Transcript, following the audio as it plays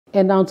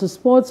And now to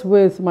sports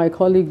with my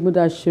colleague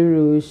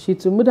Mudashiru.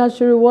 Shitu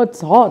Mudashiru, what's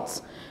hot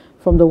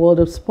from the world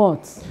of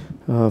sports?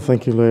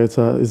 Thank you,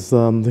 Loretta. It's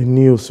the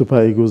new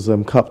Super Eagles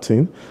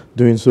captain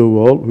doing so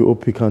well. We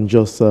hope he can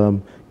just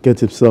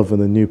get himself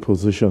in a new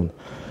position.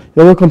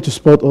 Yeah, welcome to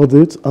Sport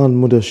Audit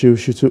and Mudashiru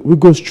Shitu. We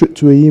go straight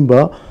to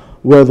Enyimba,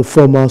 where the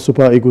former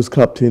Super Eagles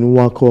captain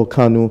Nwankwo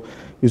Kanu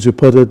is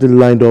reportedly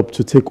lined up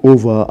to take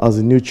over as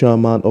the new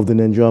chairman of the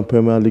Nigerian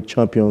Premier League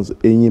champions,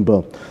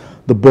 Enyimba.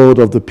 The board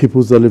of the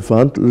People's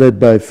Elephant, led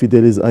by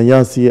Fidelis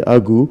Anyasi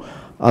Agu,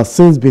 has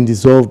since been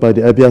dissolved by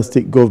the Abia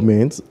State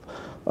government,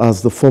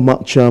 as the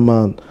former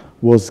chairman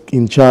was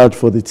in charge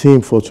for the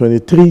team for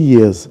 23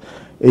 years.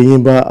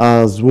 Enyimba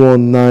has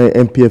won 9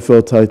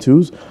 NPFL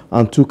titles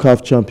and 2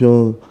 CAF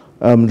Champions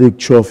League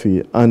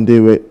trophy, and they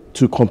were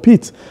to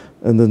compete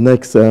in the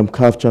next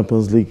CAF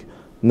Champions League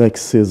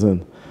next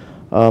season.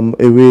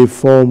 Away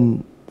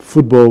from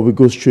football, we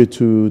go straight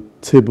to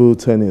table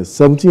tennis.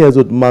 17 years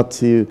old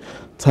Matthew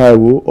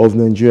Taiwo of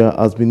Nigeria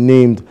has been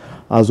named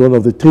as one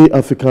of the 3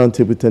 African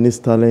table tennis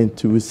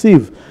talents to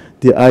receive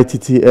the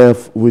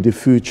ITTF with the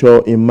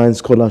Future in Mind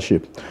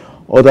scholarship.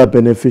 Other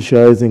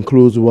beneficiaries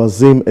include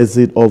Wazim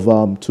Ezid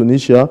of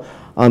Tunisia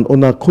and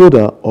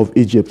Onakoda of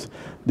Egypt.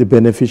 The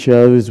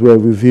beneficiaries were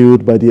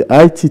reviewed by the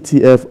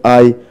ITTF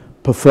I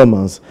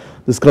Performance.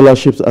 The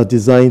scholarships are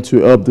designed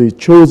to help the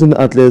chosen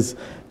athletes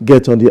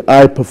get on the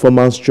high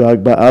performance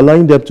track by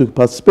allowing them to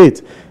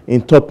participate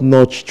in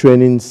top-notch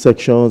training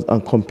sections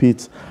and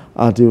compete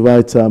at the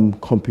right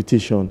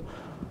competition.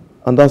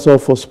 And that's all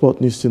for Sport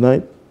News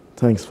tonight.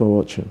 Thanks for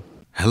watching.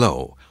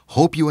 Hello,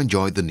 hope you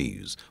enjoyed the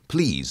news.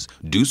 Please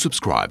do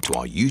subscribe to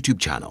our YouTube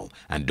channel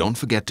and don't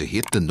forget to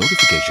hit the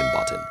notification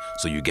button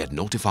so you get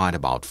notified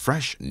about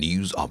fresh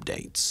news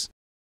updates.